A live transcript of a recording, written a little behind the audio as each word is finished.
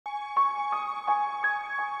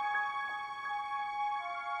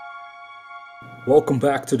Welcome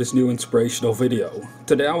back to this new inspirational video.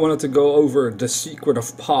 Today I wanted to go over The Secret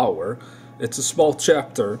of Power. It's a small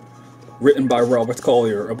chapter written by Robert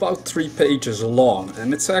Collier, about 3 pages long,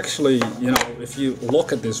 and it's actually, if you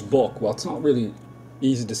look at this book, well, it's not really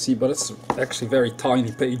easy to see, but it's actually very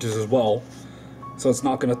tiny pages as well, so it's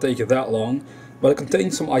not going to take you that long, but it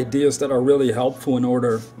contains some ideas that are really helpful in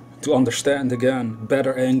order to understand, again,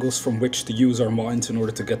 better angles from which to use our minds in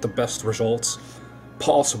order to get the best results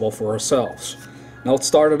possible for ourselves. Now, it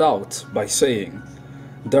started out by saying,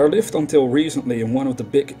 "There lived until recently in one of the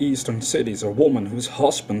big eastern cities a woman whose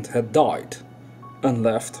husband had died and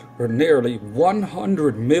left her nearly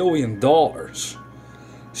 $100 million.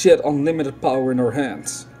 She had unlimited power in her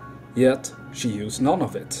hands, yet she used none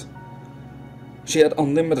of it. She had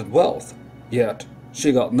unlimited wealth, yet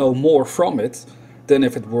she got no more from it than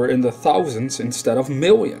if it were in the thousands instead of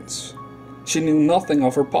millions. She knew nothing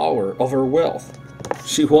of her power, of her wealth.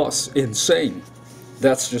 She was insane."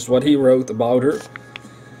 That's just what he wrote about her.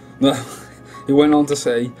 He went on to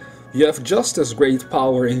say, "You have just as great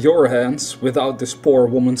power in your hands without this poor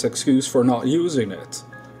woman's excuse for not using it."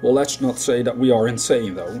 Well, let's not say that we are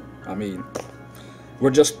insane though. I mean, we're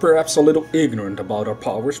just perhaps a little ignorant about our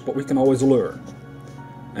powers, but we can always learn.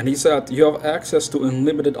 And he said, "You have access to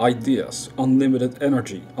unlimited ideas, unlimited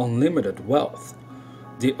energy, unlimited wealth.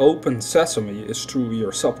 The open sesame is through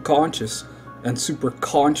your subconscious and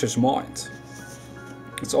superconscious mind."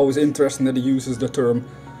 It's always interesting that he uses the term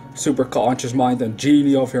superconscious mind and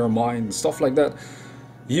genie of your mind, stuff like that.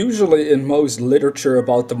 Usually in most literature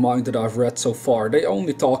about the mind that I've read so far, they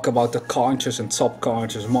only talk about the conscious and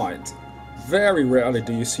subconscious mind. Very rarely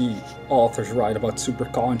do you see authors write about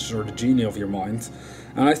superconscious or the genie of your mind.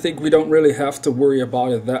 And I think we don't really have to worry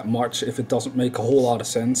about it that much if it doesn't make a whole lot of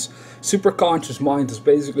sense. Superconscious mind is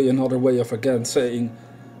basically another way of, again, saying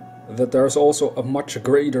that there's also a much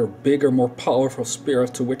greater, bigger, more powerful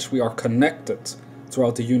spirit to which we are connected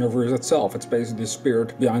throughout the universe itself. It's basically the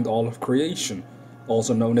spirit behind all of creation,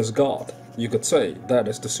 also known as God. You could say that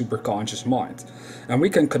is the superconscious mind. And we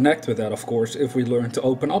can connect with that, of course, if we learn to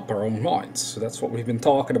open up our own minds. So that's what we've been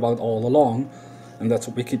talking about all along, and that's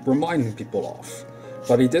what we keep reminding people of.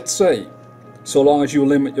 But he did say, so long as you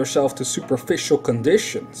limit yourself to superficial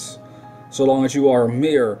conditions, so long as you are a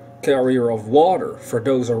mere carrier of water for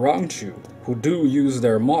those around you who do use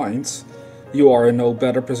their minds, you are in no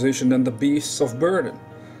better position than the beasts of burden.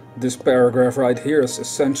 This paragraph right here is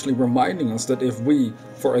essentially reminding us that if we,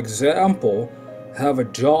 for example, have a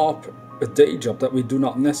job, a day job that we do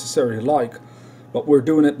not necessarily like, but we're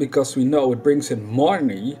doing it because we know it brings in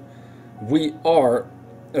money, we are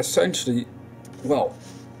essentially, well,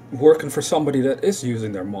 working for somebody that is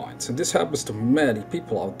using their minds. And this happens to many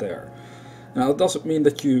people out there. Now, it doesn't mean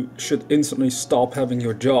that you should instantly stop having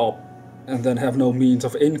your job and then have no means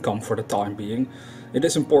of income for the time being. It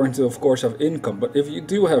is important to, of course, have income, but if you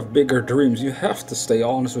do have bigger dreams, you have to stay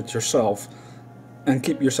honest with yourself and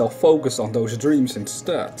keep yourself focused on those dreams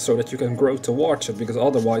instead, so that you can grow towards it, because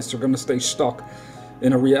otherwise you're going to stay stuck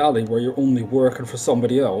in a reality where you're only working for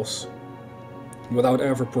somebody else without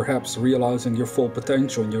ever perhaps realizing your full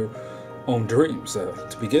potential in your own dreams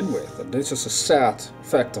to begin with. And this is a sad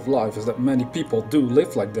fact of life, is that many people do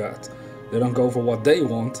live like that. They don't go for what they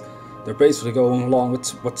want, they're basically going along with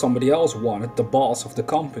what somebody else wanted. The boss of the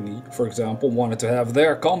company, for example, wanted to have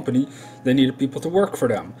their company, they needed people to work for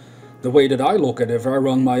them. The way that I look at it, if I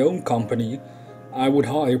run my own company, I would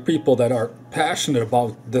hire people that are passionate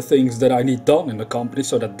about the things that I need done in the company,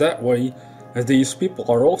 so that way these people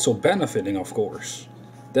are also benefiting, of course.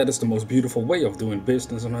 That is the most beautiful way of doing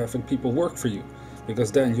business and having people work for you,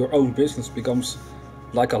 because then your own business becomes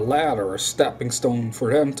like a ladder, a stepping stone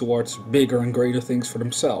for them towards bigger and greater things for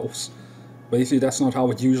themselves. Basically, that's not how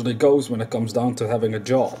it usually goes when it comes down to having a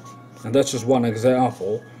job. And that's just one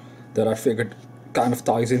example that I figured kind of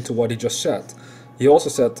ties into what he just said. He also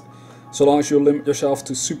said, so long as you limit yourself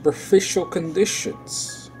to superficial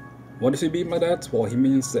conditions. What does he mean by that? Well, he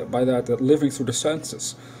means that that living through the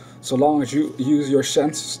senses. So long as you use your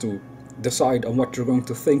senses to decide on what you're going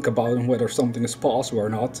to think about and whether something is possible or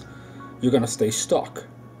not, you're going to stay stuck.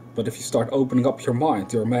 But if you start opening up your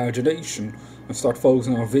mind, your imagination, and start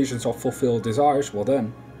focusing on visions of fulfilled desires, well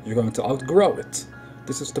then, you're going to outgrow it.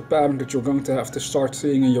 This is the pattern that you're going to have to start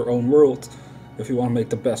seeing in your own world if you want to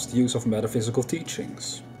make the best use of metaphysical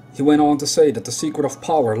teachings. He went on to say that the secret of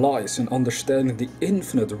power lies in understanding the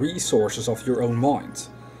infinite resources of your own mind.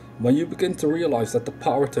 When you begin to realize that the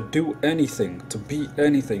power to do anything, to be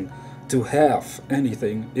anything, to have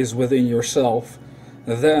anything is within yourself,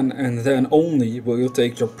 then and then only will you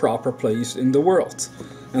take your proper place in the world.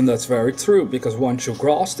 And that's very true, because once you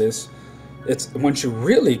grasp this, It's once you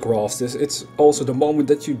really grasp this, it's also the moment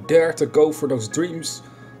that you dare to go for those dreams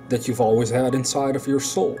that you've always had inside of your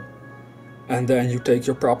soul. And then you take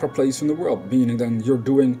your proper place in the world, meaning then you're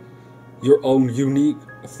doing your own unique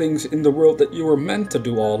things in the world that you were meant to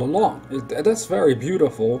do all along. That's very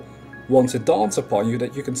beautiful once it dawns upon you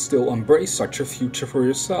that you can still embrace such a future for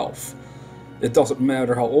yourself. It doesn't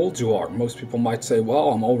matter how old you are. Most people might say, well,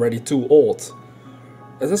 I'm already too old.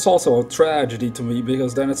 That's also a tragedy to me,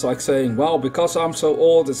 because then it's like saying, well, because I'm so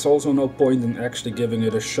old, it's also no point in actually giving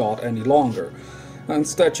it a shot any longer. And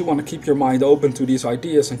instead, you want to keep your mind open to these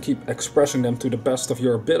ideas and keep expressing them to the best of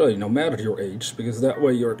your ability, no matter your age, because that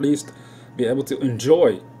way you're at least be able to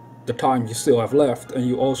enjoy the time you still have left, and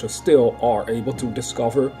you also still are able to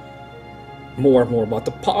discover more and more about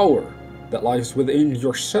the power that lies within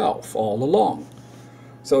yourself all along.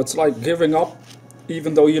 So it's like giving up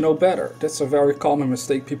even though you know better. That's a very common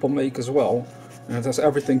mistake people make as well, and it has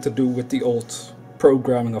everything to do with the old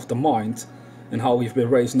programming of the mind and how we've been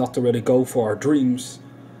raised not to really go for our dreams.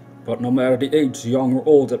 But no matter the age, young or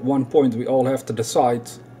old, at one point we all have to decide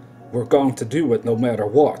we're going to do it no matter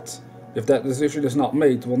what. If that decision is not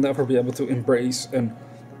made, we'll never be able to embrace and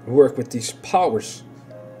work with these powers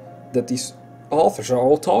that these authors are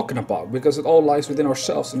all talking about, because it all lies within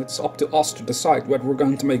ourselves, and it's up to us to decide whether we're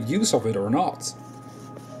going to make use of it or not.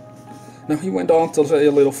 Now he went on to say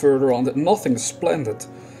a little further on that nothing splendid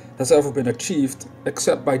has ever been achieved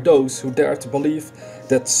except by those who dare to believe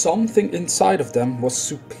that something inside of them was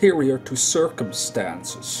superior to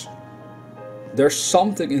circumstances. There's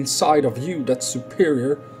something inside of you that's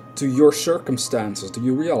superior to your circumstances. Do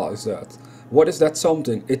you realize that? What is that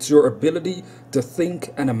something? It's your ability to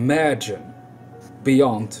think and imagine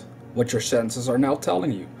beyond what your senses are now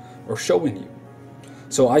telling you or showing you.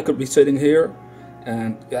 So I could be sitting here,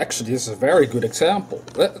 and actually this is a very good example.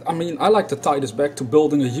 I mean, I like to tie this back to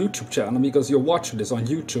building a YouTube channel, because you're watching this on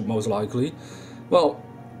YouTube most likely. Well,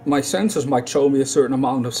 my senses might show me a certain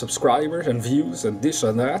amount of subscribers and views and this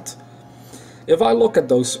and that. If I look at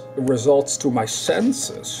those results through my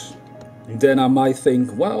senses, then I might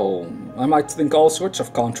think, well, I might think all sorts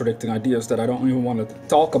of contradicting ideas that I don't even want to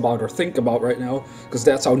talk about or think about right now, because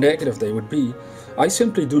that's how negative they would be. I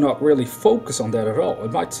simply do not really focus on that at all.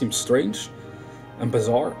 It might seem strange and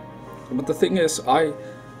bizarre, but the thing is, I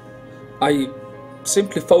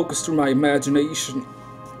simply focus through my imagination,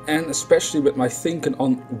 and especially with my thinking,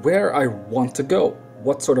 on where I want to go,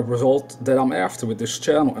 what sort of result that I'm after with this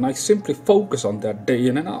channel, and I simply focus on that day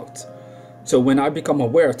in and out. So when I become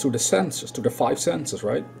aware through the senses, through the 5 senses,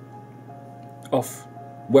 right, of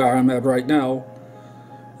where I'm at right now,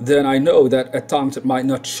 then I know that at times it might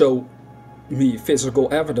not show me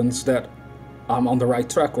physical evidence that I'm on the right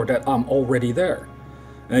track or that I'm already there.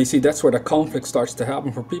 And you see, that's where the conflict starts to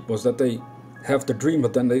happen for people, is that they have the dream,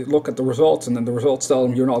 but then they look at the results, and then the results tell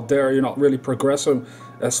them you're not there, you're not really progressing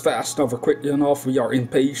as fast enough or quickly enough. We are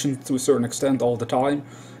impatient to a certain extent all the time,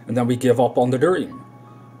 and then we give up on the dream.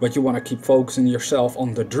 But you want to keep focusing yourself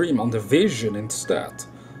on the dream, on the vision instead.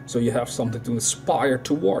 So you have something to aspire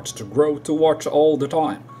towards, to grow towards all the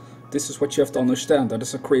time. This is what you have to understand, that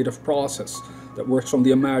it's a creative process that works from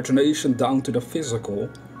the imagination down to the physical,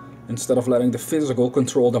 instead of letting the physical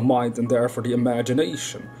control the mind and therefore the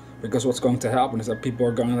imagination. Because what's going to happen is that people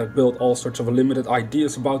are going to build all sorts of limited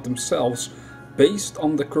ideas about themselves based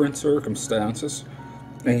on the current circumstances,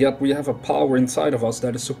 and yet we have a power inside of us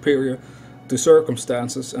that is superior to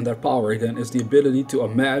circumstances, and that power again is the ability to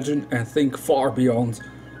imagine and think far beyond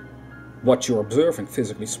what you're observing,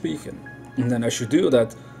 physically speaking. And then as you do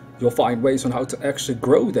that, you'll find ways on how to actually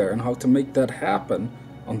grow there and how to make that happen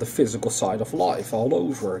on the physical side of life all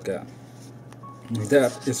over again. And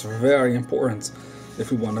that is very important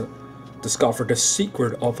if we want to discover the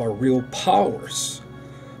secret of our real powers.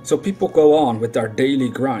 So people go on with their daily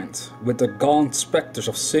grind, with the gaunt specters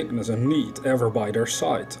of sickness and need ever by their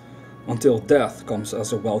side, until death comes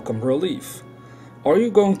as a welcome relief. Are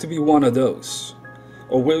you going to be one of those?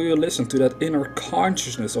 Or will you listen to that inner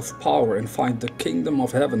consciousness of power and find the kingdom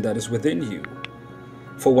of heaven that is within you?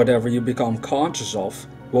 For whatever you become conscious of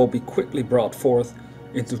will be quickly brought forth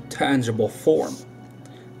into tangible form.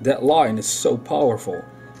 That line is so powerful.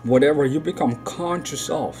 Whatever you become conscious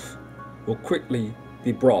of will quickly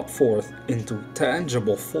be brought forth into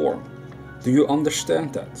tangible form. Do you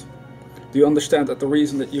understand that? Do you understand that the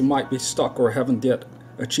reason that you might be stuck or haven't yet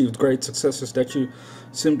achieved great success is that you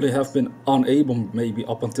simply have been unable, maybe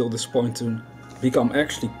up until this point, to become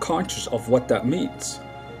actually conscious of what that means?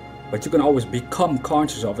 But you can always become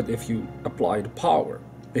conscious of it if you apply the power,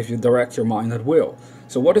 if you direct your mind at will.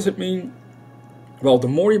 So what does it mean? Well, the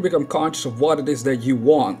more you become conscious of what it is that you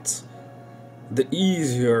want, the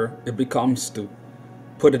easier it becomes to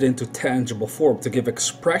put it into tangible form, to give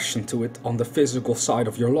expression to it on the physical side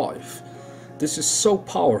of your life. This is so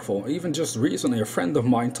powerful. Even just recently, a friend of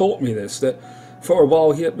mine told me this, that for a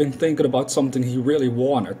while he had been thinking about something he really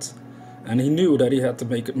wanted, and he knew that he had to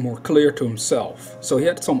make it more clear to himself. So he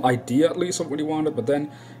had some idea at least of what he wanted, but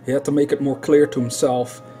then he had to make it more clear to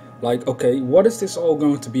himself, like, okay, what is this all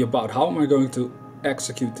going to be about? How am I going to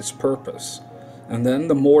execute this purpose? And then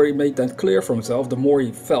the more he made that clear for himself, the more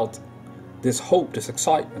he felt this hope, this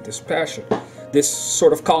excitement, this passion, this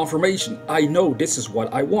sort of confirmation. I know this is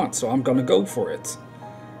what I want, so I'm gonna go for it.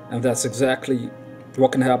 And that's exactly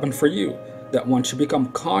what can happen for you. That once you become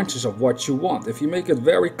conscious of what you want, if you make it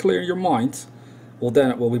very clear in your mind, well,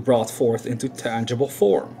 then it will be brought forth into tangible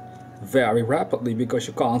form very rapidly, because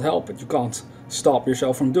you can't help it. You can't stop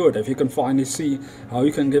yourself from doing it. If you can finally see how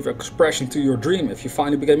you can give expression to your dream, if you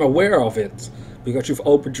finally became aware of it because you've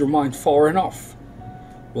opened your mind far enough,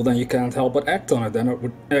 well, then you can't help but act on it. Then it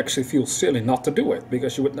would actually feel silly not to do it,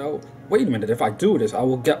 because you would know, wait a minute, if I do this, I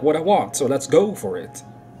will get what I want, so let's go for it.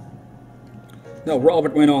 Now,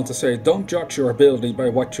 Robert went on to say, don't judge your ability by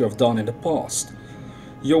what you have done in the past.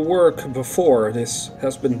 Your work before this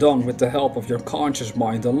has been done with the help of your conscious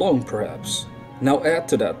mind alone, perhaps. Now add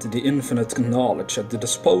to that the infinite knowledge at the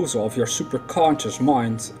disposal of your superconscious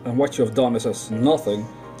mind, and what you have done is as nothing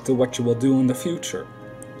to what you will do in the future.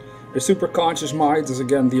 Your superconscious mind is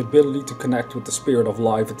again the ability to connect with the spirit of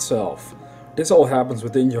life itself. This all happens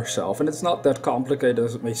within yourself, and it's not that complicated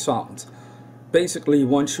as it may sound. Basically,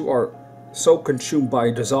 once you are so consumed by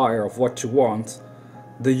a desire of what you want,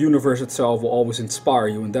 the universe itself will always inspire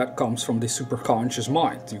you, and that comes from the superconscious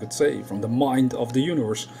mind, you could say, from the mind of the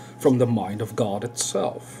universe, from the mind of God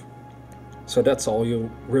itself. So that's all you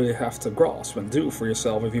really have to grasp and do for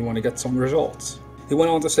yourself if you want to get some results. He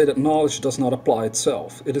went on to say that knowledge does not apply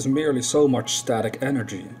itself. It is merely so much static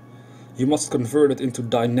energy. You must convert it into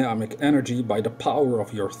dynamic energy by the power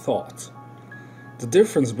of your thought. The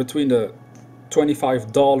difference between the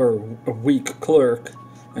 $25 a week clerk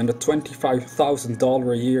and the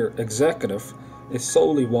 $25,000 a year executive is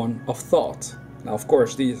solely one of thought. Now, of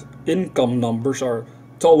course, these income numbers are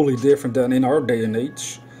totally different than in our day and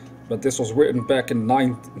age, but this was written back in the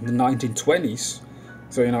 1920s.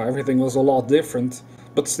 So, everything was a lot different,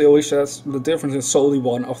 but still he says the difference is solely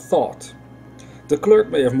one of thought. The clerk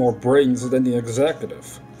may have more brains than the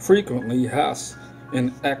executive, frequently has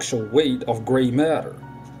an actual weight of gray matter.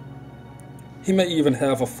 He may even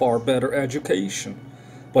have a far better education,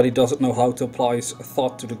 but he doesn't know how to apply his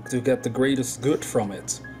thought to get the greatest good from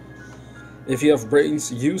it. If you have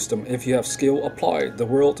brains, use them. If you have skill, apply it. The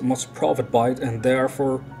world must profit by it, and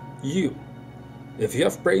therefore you. If you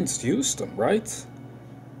have brains, use them, right?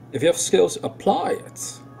 If you have skills, apply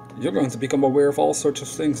it. You're going to become aware of all sorts of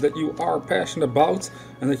things that you are passionate about,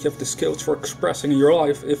 and that you have the skills for expressing in your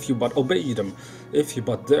life if you but obey them. If you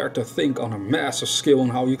but dare to think on a massive scale on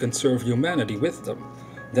how you can serve humanity with them.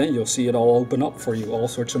 Then you'll see it all open up for you, all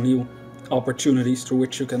sorts of new opportunities through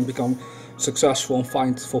which you can become successful and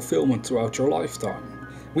find fulfillment throughout your lifetime.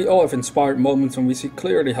 We all have inspired moments when we see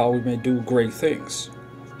clearly how we may do great things,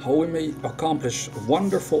 how we may accomplish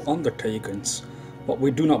wonderful undertakings, but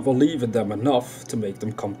we do not believe in them enough to make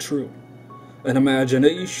them come true. An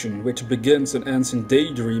imagination which begins and ends in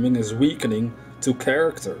daydreaming is weakening to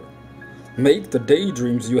character. Make the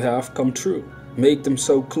daydreams you have come true. Make them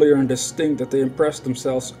so clear and distinct that they impress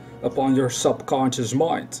themselves upon your subconscious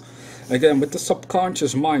mind. Again, with the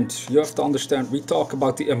subconscious mind, you have to understand, we talk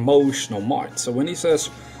about the emotional mind. So when he says,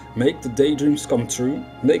 make the daydreams come true,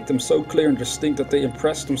 make them so clear and distinct that they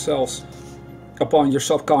impress themselves upon your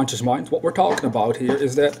subconscious mind, what we're talking about here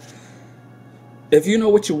is that if you know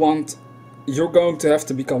what you want, you're going to have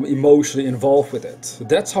to become emotionally involved with it.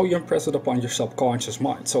 That's how you impress it upon your subconscious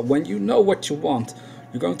mind. So when you know what you want,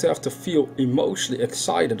 you're going to have to feel emotionally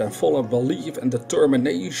excited and full of belief and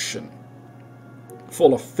determination,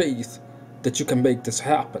 full of faith that you can make this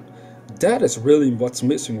happen. That is really what's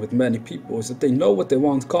missing with many people, is that they know what they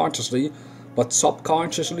want consciously, but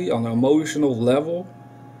subconsciously on an emotional level,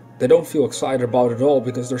 they don't feel excited about it at all,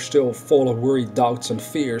 because they're still full of worry, doubts and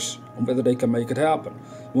fears on whether they can make it happen.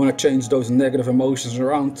 You want to change those negative emotions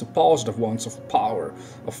around to positive ones of power,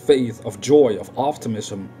 of faith, of joy, of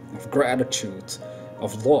optimism, of gratitude,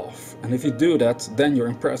 of love. And if you do that, then you're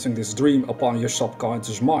impressing this dream upon your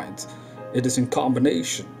subconscious mind. It is in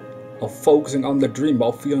combination of focusing on the dream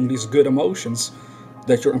while feeling these good emotions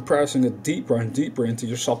that you're impressing it deeper and deeper into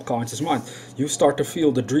your subconscious mind. You start to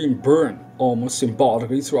feel the dream burn almost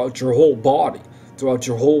symbolically throughout your whole body, throughout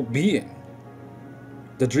your whole being.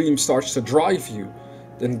 The dream starts to drive you,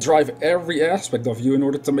 then drive every aspect of you in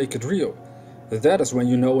order to make it real. That is when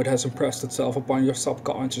you know it has impressed itself upon your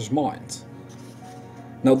subconscious mind.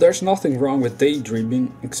 Now, there's nothing wrong with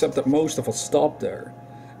daydreaming, except that most of us stop there.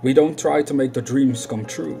 We don't try to make the dreams come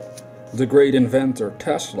true. The great inventor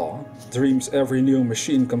Tesla dreams every new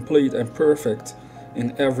machine complete and perfect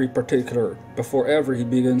in every particular before ever he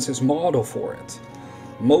begins his model for it.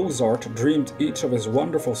 Mozart dreamed each of his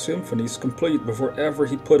wonderful symphonies complete before ever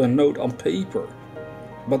he put a note on paper.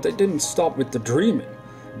 But they didn't stop with the dreaming.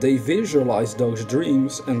 They visualized those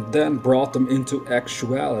dreams and then brought them into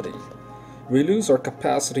actuality. We lose our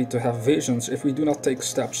capacity to have visions if we do not take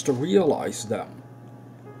steps to realize them.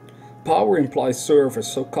 Power implies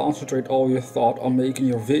service, so concentrate all your thought on making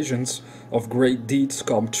your visions of great deeds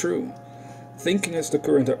come true. Thinking is the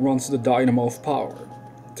current that runs the dynamo of power.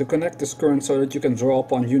 To connect this current so that you can draw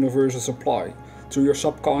upon universal supply through your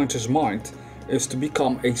subconscious mind is to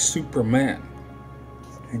become a superman.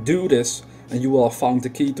 Do this and you will have found the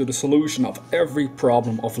key to the solution of every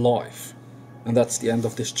problem of life. And that's the end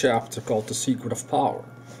of this chapter called The Secret of Power.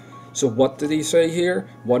 So what did he say here?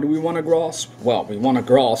 What do we want to grasp? Well, we want to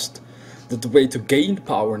grasp that the way to gain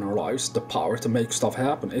power in our lives, the power to make stuff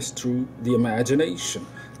happen, is through the imagination.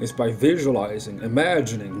 It's by visualizing,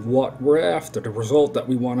 imagining what we're after, the result that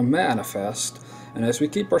we want to manifest. And as we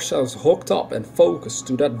keep ourselves hooked up and focused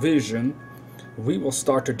to that vision, we will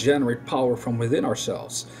start to generate power from within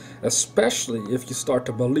ourselves. Especially if you start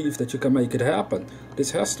to believe that you can make it happen.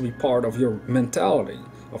 This has to be part of your mentality,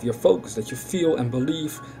 of your focus, that you feel and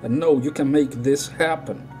believe and know you can make this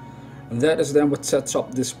happen. And that is then what sets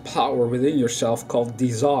up this power within yourself called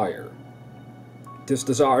desire. This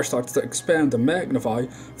desire starts to expand and magnify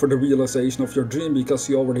for the realization of your dream because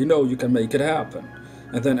you already know you can make it happen.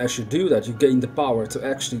 And then as you do that, you gain the power to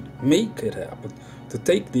actually make it happen, to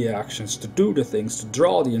take the actions, to do the things, to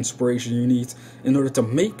draw the inspiration you need in order to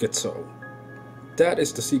make it so. That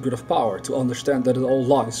is the secret of power, to understand that it all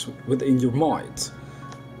lies within your mind.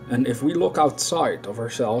 And if we look outside of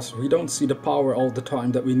ourselves, we don't see the power all the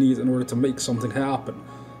time that we need in order to make something happen.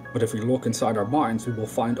 But if we look inside our minds, we will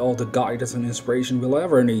find all the guidance and inspiration we'll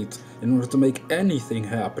ever need in order to make anything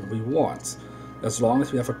happen we want. As long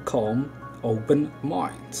as we have a calm, open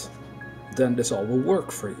mind, then this all will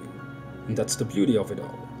work for you. And that's the beauty of it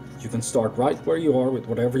all. You can start right where you are with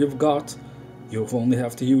whatever you've got. You'll only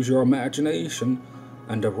have to use your imagination,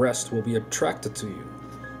 and the rest will be attracted to you.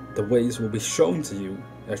 The ways will be shown to you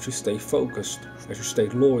as you stay focused, as you stay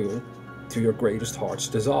loyal to your greatest heart's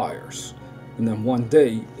desires. And then one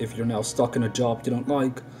day, if you're now stuck in a job you don't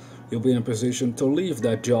like, you'll be in a position to leave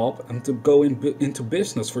that job and to go into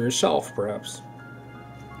business for yourself, perhaps.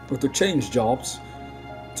 Or to change jobs,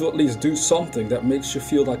 to at least do something that makes you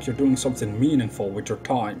feel like you're doing something meaningful with your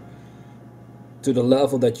time. To the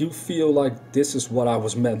level that you feel like this is what I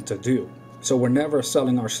was meant to do. So we're never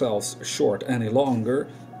selling ourselves short any longer.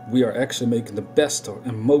 We are actually making the best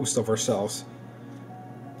and most of ourselves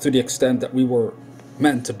to the extent that we were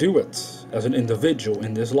meant to do it as an individual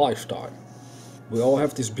in this lifetime. We all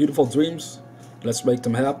have these beautiful dreams. Let's make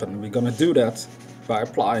them happen. We're gonna do that by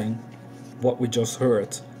applying what we just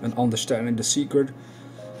heard and understanding the secret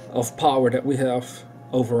of power that we have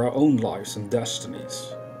over our own lives and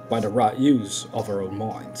destinies by the right use of our own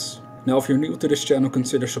minds. Now, if you're new to this channel,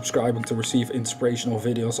 consider subscribing to receive inspirational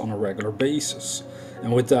videos on a regular basis.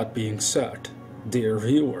 And with that being said, dear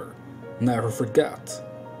viewer, never forget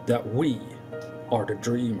that we are the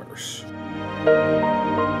dreamers.